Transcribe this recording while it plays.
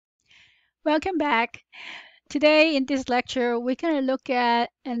Welcome back. Today in this lecture, we're going to look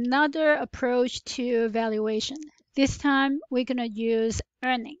at another approach to valuation. This time, we're going to use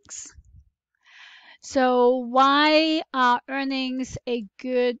earnings. So why are earnings a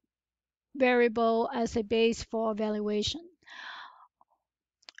good variable as a base for valuation?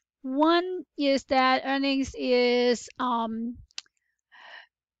 One is that earnings is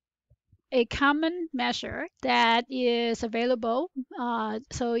a common measure that is available,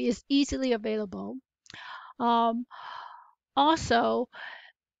 so is easily available. Um, Also,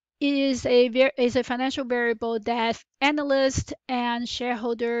 is a financial variable that analysts and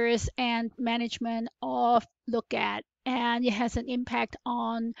shareholders and management all look at, and it has an impact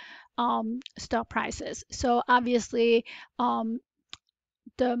on stock prices. So obviously, um,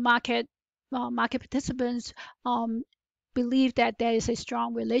 the market participants um, believe that there is a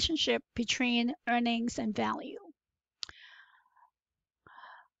strong relationship between earnings and value.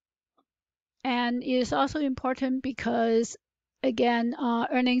 And it is also important because again,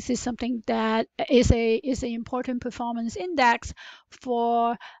 earnings is something that is an important performance index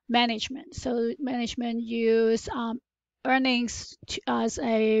for management. So management use earnings as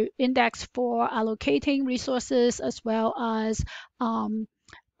a index for allocating resources as well as um,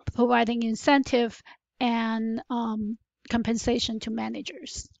 providing incentive and compensation to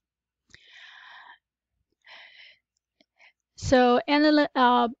managers. So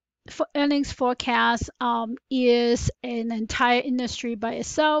for earnings forecast is an entire industry by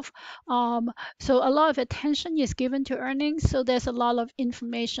itself. So a lot of attention is given to earnings. So there's a lot of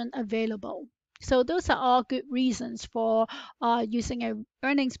information available. So those are all good reasons for using a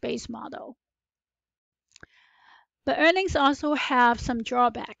earnings-based model. But earnings also have some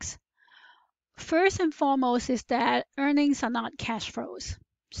drawbacks. First and foremost is that earnings are not cash flows.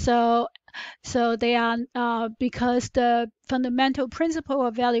 So So they are because the fundamental principle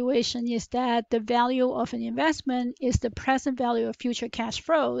of valuation is that the value of an investment is the present value of future cash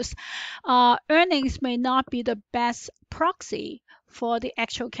flows. Earnings may not be the best proxy for the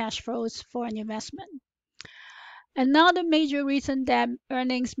actual cash flows for an investment. Another major reason that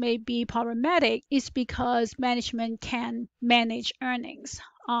earnings may be problematic is because management can manage earnings.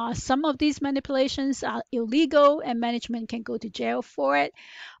 Some of these manipulations are illegal and management can go to jail for it.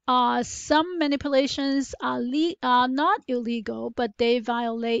 Some manipulations are not illegal, but they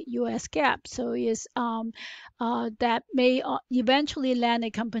violate U.S. GAAP. So that may eventually land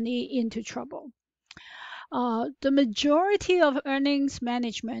a company into trouble. The majority of earnings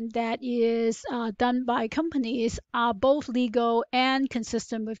management that is done by companies are both legal and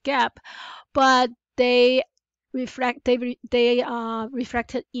consistent with GAAP, but they are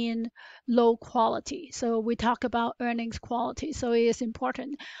reflected in low quality. So we talk about earnings quality. So it is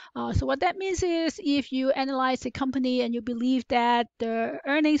important. So what that means is if you analyze a company and you believe that the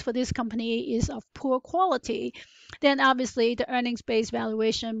earnings for this company is of poor quality, then obviously the earnings-based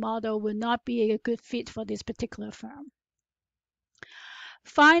valuation model will not be a good fit for this particular firm.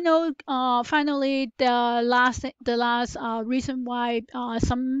 Finally, the last reason why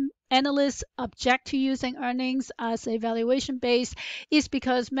some analysts object to using earnings as a valuation base is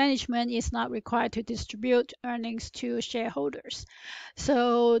because management is not required to distribute earnings to shareholders.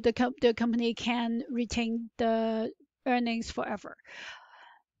 So the company can retain the earnings forever.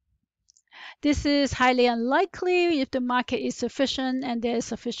 This is highly unlikely if the market is sufficient and there is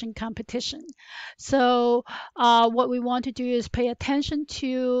sufficient competition. So what we want to do is pay attention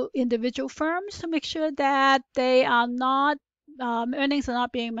to individual firms to make sure that they are not earnings are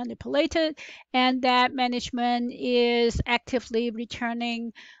not being manipulated and that management is actively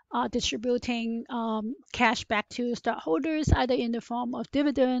returning distributing cash back to stockholders either in the form of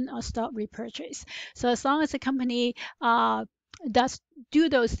dividend or stock repurchase. So as long as the company does do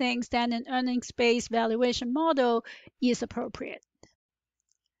those things, then an earnings-based valuation model is appropriate.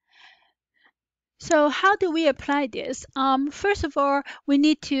 So how do we apply this? First of all, we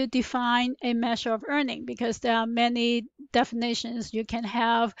need to define a measure of earning because there are many definitions. You can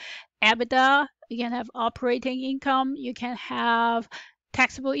have EBITDA, you can have operating income, you can have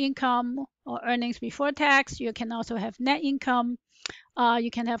taxable income or earnings before tax. You can also have net income.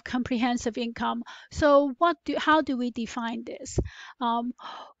 You can have comprehensive income. So how do we define this? Um,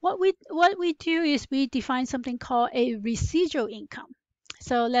 what we do is we define something called a residual income.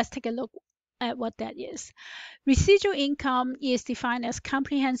 So let's take a look at what that is. Residual income is defined as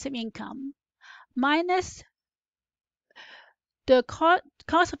comprehensive income minus the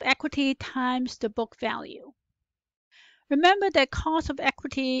cost of equity times the book value. Remember that cost of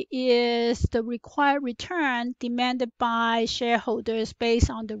equity is the required return demanded by shareholders based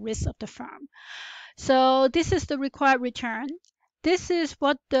on the risk of the firm. So this is the required return. This is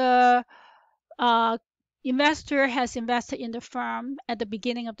what the investor has invested in the firm at the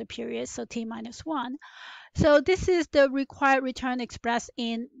beginning of the period, so T minus 1. So this is the required return expressed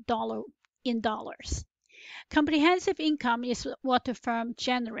in dollars. Comprehensive income is what the firm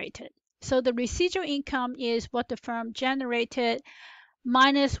generated. So the residual income is what the firm generated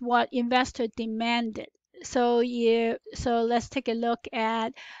minus what investor demanded. So let's take a look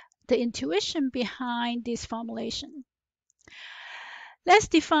at the intuition behind this formulation. Let's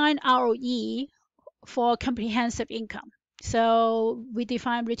define ROE for comprehensive income. So we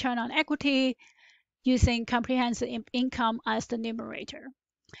define return on equity using comprehensive income as the numerator.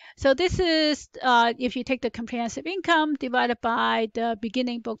 So this is if you take the comprehensive income divided by the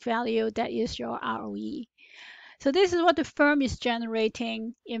beginning book value, that is your ROE. So this is what the firm is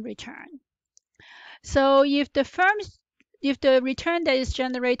generating in return. So if the return that is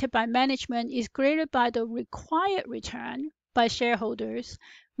generated by management is greater by the required return by shareholders,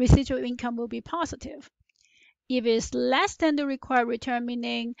 residual income will be positive. If it's less than the required return,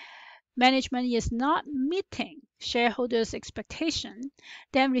 meaning management is not meeting shareholders' expectation,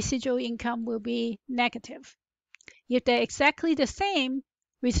 then residual income will be negative. If they're exactly the same,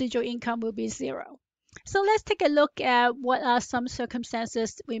 residual income will be zero. So let's take a look at what are some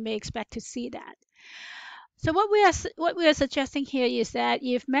circumstances we may expect to see that. So what we are suggesting here is that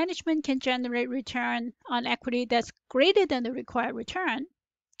if management can generate return on equity that's greater than the required return,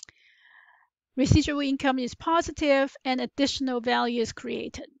 residual income is positive and additional value is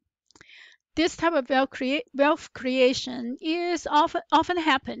created. This type of wealth creation is often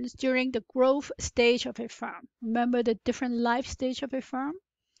happens during the growth stage of a firm. Remember the different life stage of a firm?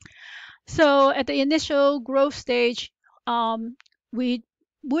 So at the initial growth stage, we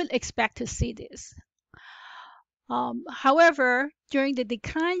would expect to see this. However, during the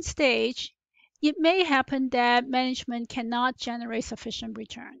decline stage, it may happen that management cannot generate sufficient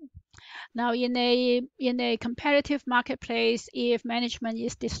return. Now, in a competitive marketplace, if management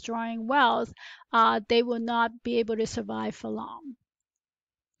is destroying wealth, they will not be able to survive for long.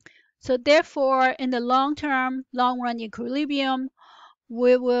 So therefore, in the long term, long run equilibrium,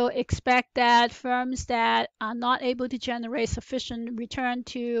 we will expect that firms that are not able to generate sufficient return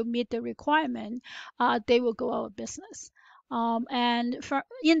to meet the requirement, they will go out of business. And for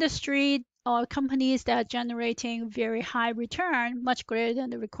industry or companies that are generating very high return, much greater than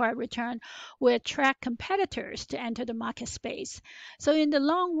the required return, will attract competitors to enter the market space. So in the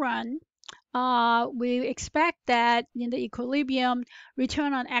long run, we expect that in the equilibrium,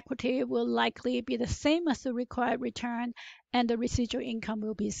 return on equity will likely be the same as the required return, and the residual income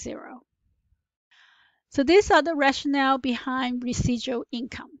will be zero. So these are the rationale behind residual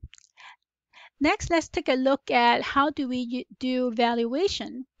income. Next, let's take a look at how do we do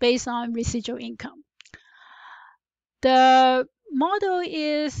valuation based on residual income. The model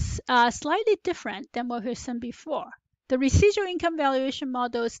is slightly different than what we've seen before. The residual income valuation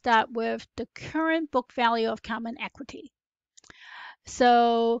model starts with the current book value of common equity.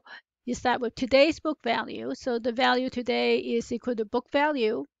 So you start with today's book value. So the value today is equal to book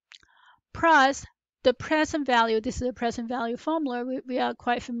value plus the present value. This is a present value formula. We are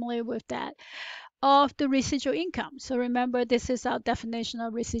quite familiar with that, of the residual income. So remember, this is our definition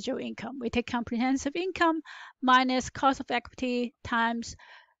of residual income. We take comprehensive income minus cost of equity times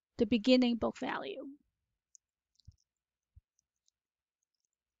the beginning book value.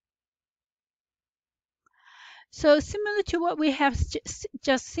 So similar to what we have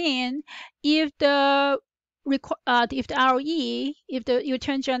just seen, if the ROE, if the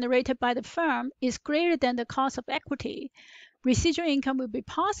return generated by the firm is greater than the cost of equity, residual income will be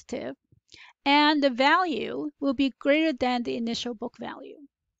positive, and the value will be greater than the initial book value.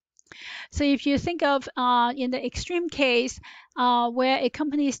 So if you think of in the extreme case where a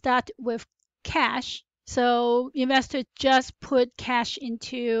company starts with cash, so investors just put cash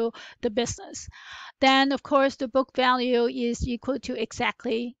into the business, then of course the book value is equal to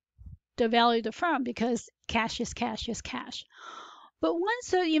exactly the value of the firm because cash is cash is cash. But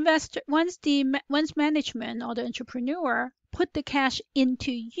once management or the entrepreneur put the cash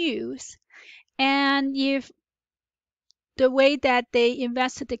into use, and if the way that they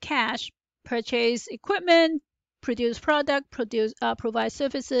invested the cash, purchase equipment, produce product, provide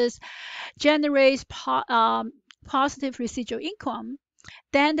services, generates positive residual income,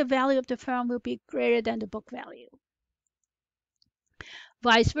 then the value of the firm will be greater than the book value.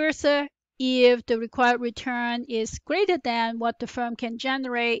 Vice versa, if the required return is greater than what the firm can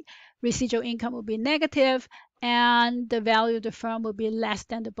generate, residual income will be negative and the value of the firm will be less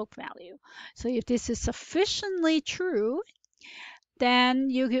than the book value. So if this is sufficiently true, then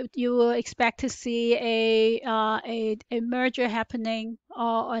you will expect to see a merger happening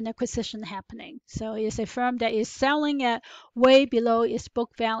or an acquisition happening. So it's a firm that is selling at way below its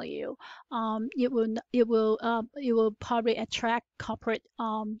book value. It will probably attract corporate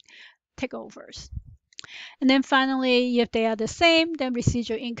takeovers. And then finally, if they are the same, then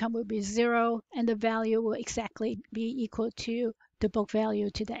residual income will be zero, and the value will exactly be equal to the book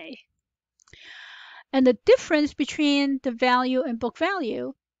value today. And the difference between the value and book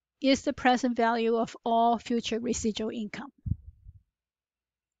value is the present value of all future residual income.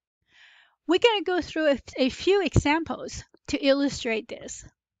 We're going to go through a few examples to illustrate this.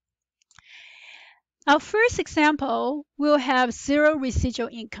 Our first example will have zero residual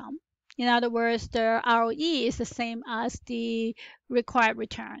income. In other words, the ROE is the same as the required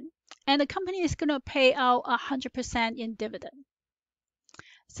return. And the company is going to pay out 100% in dividend.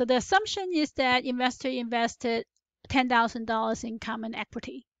 So the assumption is that investor invested $10,000 in common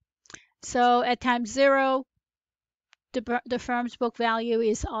equity. So at time zero, the firm's book value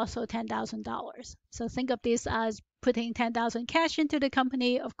is also $10,000. So think of this as putting 10,000 cash into the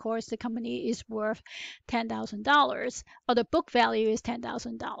company. Of course, the company is worth $10,000, or the book value is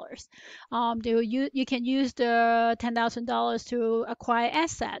 $10,000. You can use the $10,000 to acquire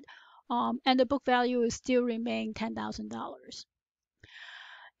asset, and the book value will still remain $10,000.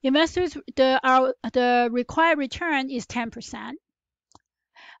 Investors, the required return is 10%.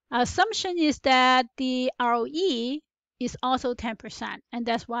 Our assumption is that the ROE is also 10%, and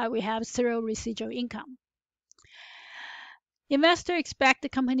that's why we have zero residual income. Investors expect the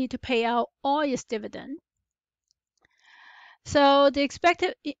company to pay out all its dividend. So the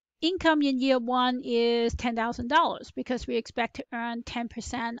expected income in year one is $10,000 because we expect to earn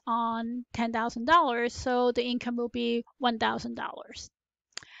 10% on $10,000, so the income will be $1,000.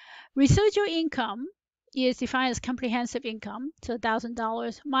 Residual income is defined as comprehensive income, so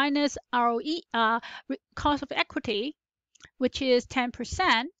 $1,000 minus ROE, cost of equity, which is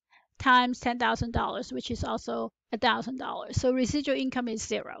 10%, times $10,000, which is also $1,000. So residual income is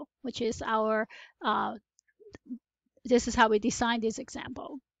zero, which is our, this is how we design this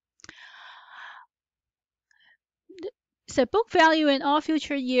example. So book value in all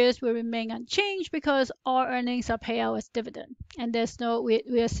future years will remain unchanged because all earnings are paid out as dividend. And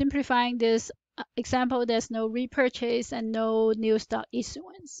we are simplifying this example, there's no repurchase and no new stock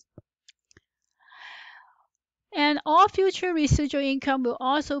issuance. And all future residual income will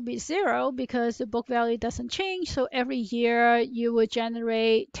also be zero because the book value doesn't change. So every year you will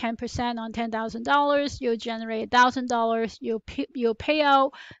generate 10% on $10,000. You'll generate $1,000. You'll pay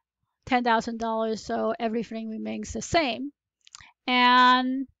out $10,000. So everything remains the same.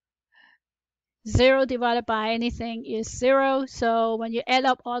 And 0 divided by anything is 0. So when you add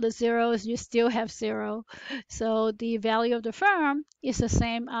up all the zeros, you still have 0. So the value of the firm is the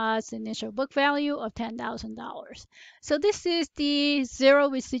same as the initial book value of $10,000. So this is the zero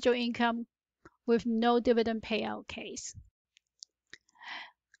residual income with no dividend payout case.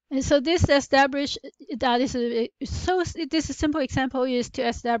 And so this established that this simple example is to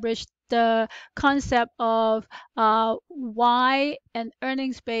establish the concept of why an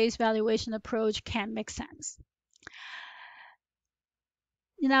earnings-based valuation approach can make sense.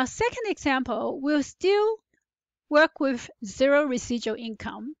 In our second example, we'll still work with zero residual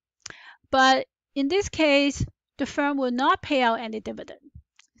income, but in this case, the firm will not pay out any dividend.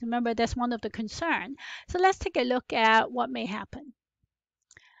 Remember, that's one of the concerns. So let's take a look at what may happen.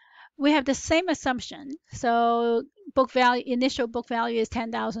 We have the same assumption. So initial book value is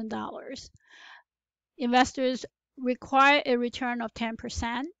 $10,000. Investors require a return of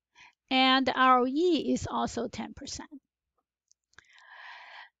 10%, and the ROE is also 10%.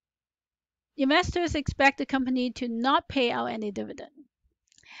 Investors expect the company to not pay out any dividend.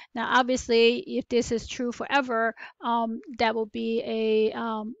 Now, obviously, if this is true forever, that will be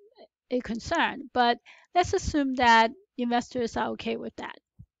a concern. But let's assume that investors are okay with that.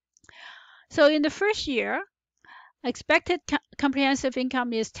 So in the first year, expected comprehensive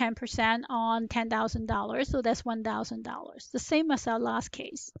income is 10% on $10,000, so that's $1,000, the same as our last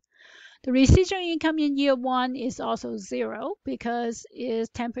case. The residual income in year one is also 0 because it's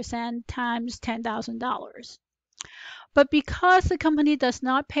 10% times $10,000. But because the company does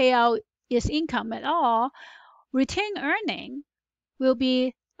not pay out its income at all, retained earning will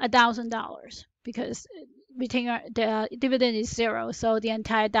be $1,000 because the dividend is 0, so the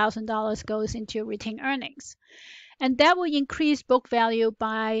entire $1,000 goes into retained earnings. And that will increase book value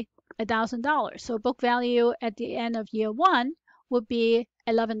by $1,000. So book value at the end of year one would be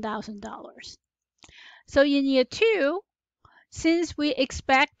 $11,000. So in year two, since we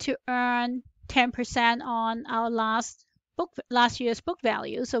expect to earn 10% on our last last year's book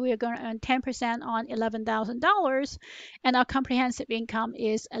value. So we are going to earn 10% on $11,000, and our comprehensive income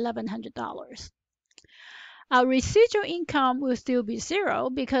is $1,100. Our residual income will still be zero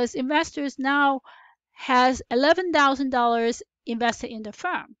because investors now has $11,000 invested in the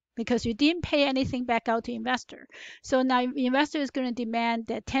firm because you didn't pay anything back out to investor. So now investor is going to demand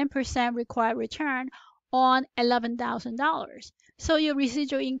that 10% required return on $11,000. So your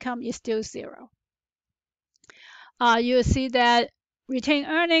residual income is still zero. You'll see that retained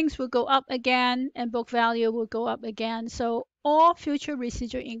earnings will go up again and book value will go up again. So all future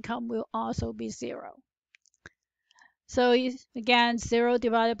residual income will also be zero. So again, 0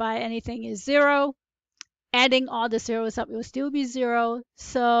 divided by anything is 0. Adding all the zeros up will still be 0.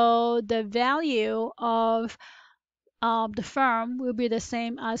 So the value of the firm will be the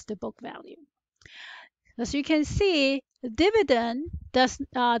same as the book value. As you can see, dividend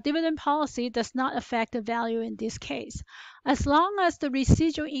policy does not affect the value in this case. As long as the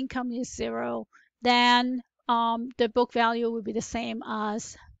residual income is 0, then the book value will be the same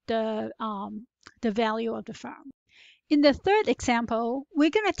as the value of the firm. In the third example, we're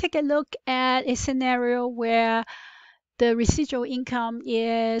going to take a look at a scenario where the residual income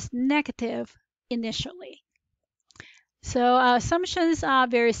is negative initially. So our assumptions are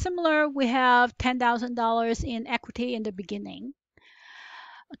very similar. We have $10,000 in equity in the beginning.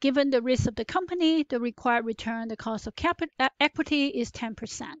 Given the risk of the company, the required return, the cost of equity is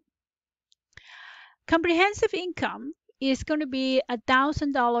 10%. Comprehensive income is going to be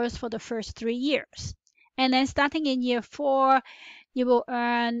 $1,000 for the first 3 years. And then starting in year 4, you will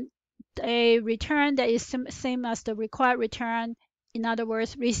earn a return that is same as the required return. In other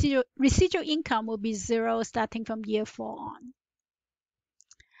words, residual income will be 0 starting from year 4 on.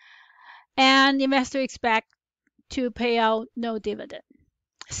 And investors expect to pay out no dividend.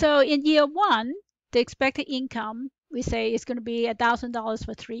 So in year 1, the expected income, we say, is going to be $1,000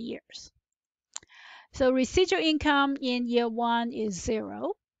 for 3 years. So residual income in year 1 is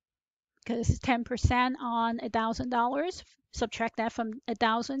 0 because 10% on $1,000. Subtract that from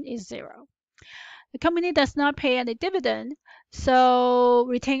 1,000 is 0. The company does not pay any dividend, so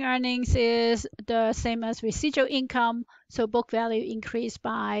retained earnings is the same as residual income, so book value increased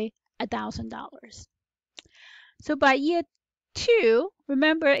by $1,000. So by year 2,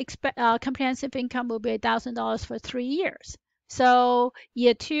 remember comprehensive income will be $1,000 for 3 years. So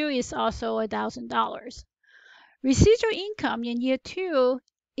year 2 is also $1,000. Residual income in year 2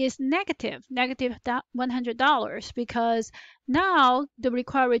 is negative $100 because now the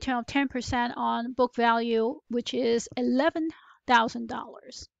required return of 10% on book value, which is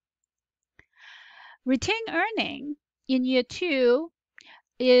 $11,000. Retained earning in year 2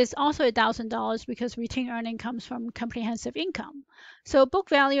 is also $1,000 because retained earning comes from comprehensive income. So book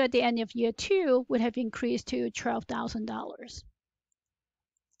value at the end of year 2 would have increased to $12,000.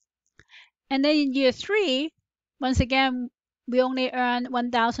 And then in year 3, once again, we only earn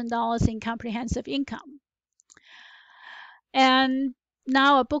 $1,000 in comprehensive income. And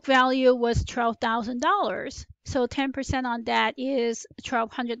now a book value was $12,000. So 10% on that is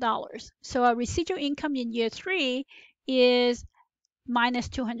 $1,200. So our residual income in year 3 is minus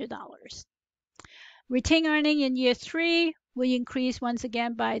 $200. Retained earning in year 3 will increase once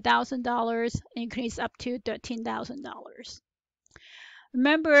again by $1,000, increase up to $13,000.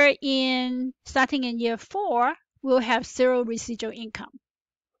 Remember, starting in year 4, we'll have 0 residual income.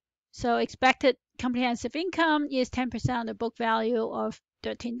 So expected comprehensive income is 10% on the book value of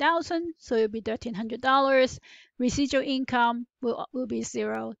 $13,000, so it'll be $1,300. Residual income will be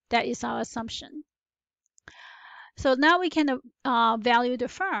 0. That is our assumption. So now we can value the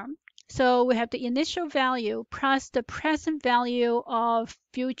firm. So we have the initial value plus the present value of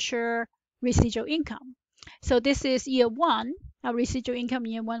future residual income. So this is year 1. Our residual income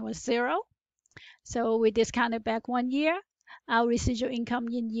in year 1 was 0. So we discounted back 1 year. Our residual income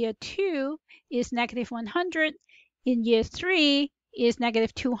in year 2 is negative 100. In year 3 is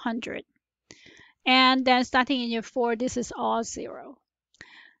negative 200. And then starting in year 4, this is all 0.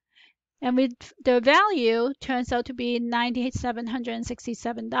 And with the value turns out to be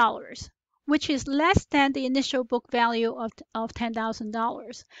 $9,767, which is less than the initial book value of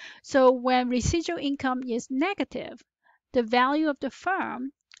 $10,000. So when residual income is negative, the value of the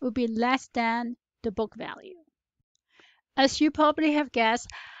firm will be less than the book value. As you probably have guessed,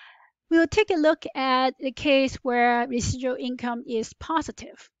 we'll take a look at the case where residual income is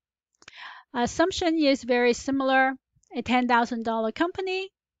positive. Assumption is very similar. A $10,000 company,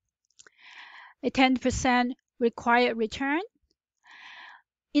 a 10% required return.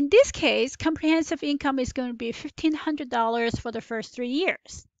 In this case, comprehensive income is going to be $1,500 for the first 3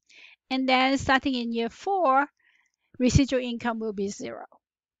 years. And then starting in year 4, residual income will be zero.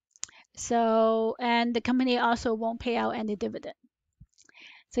 So, and the company also won't pay out any dividend.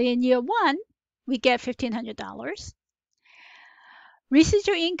 So in year one, we get $1,500.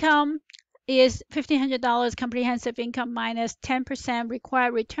 Residual income is $1,500 comprehensive income minus 10%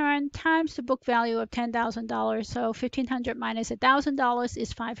 required return times the book value of $10,000. So $1,500 minus $1,000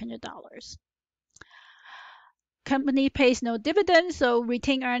 is $500. Company pays no dividends, so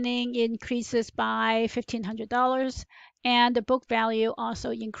retained earning increases by $1,500, and the book value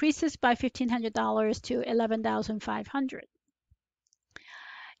also increases by $1,500 to $11,500.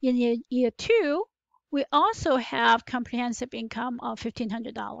 In year two, we also have comprehensive income of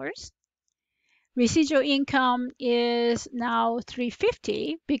 $1,500. Residual income is now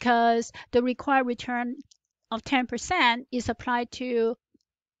 $350 because the required return of 10% is applied to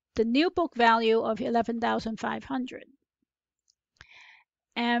the new book value of $11,500.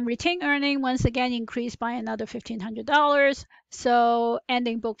 And retained earning once again increased by another $1,500. So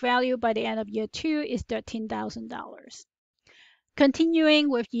ending book value by the end of year two is $13,000. Continuing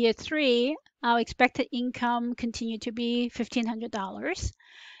with year three, our expected income continued to be $1,500.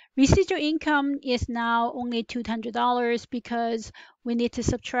 Residual income is now only $200 because we need to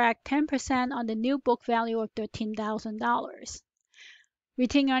subtract 10% on the new book value of $13,000.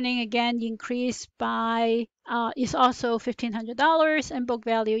 Retained earning again increased by is also $1,500 and book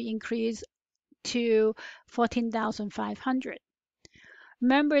value increased to $14,500.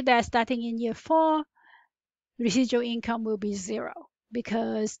 Remember that starting in year four, residual income will be zero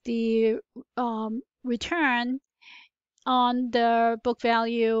because the return on the book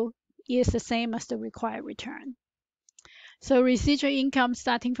value is the same as the required return. So residual income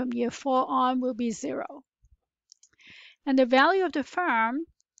starting from year four on will be zero. And the value of the firm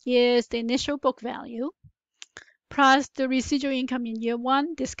is the initial book value plus the residual income in year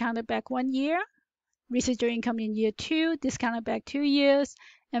one discounted back 1 year, residual income in year two discounted back 2 years,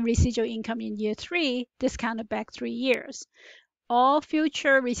 and residual income in year three discounted back 3 years. All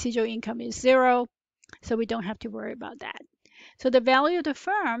future residual income is zero, so we don't have to worry about that. So the value of the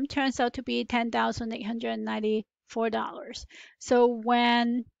firm turns out to be $10,894. So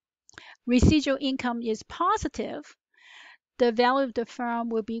when residual income is positive, the value of the firm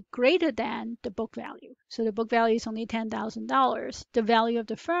will be greater than the book value. So the book value is only $10,000. The value of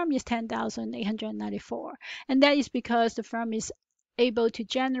the firm is $10,894. And that is because the firm is able to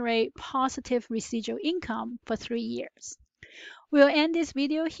generate positive residual income for 3 years. We'll end this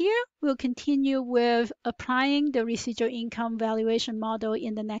video here. We'll continue with applying the residual income valuation model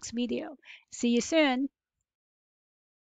in the next video. See you soon.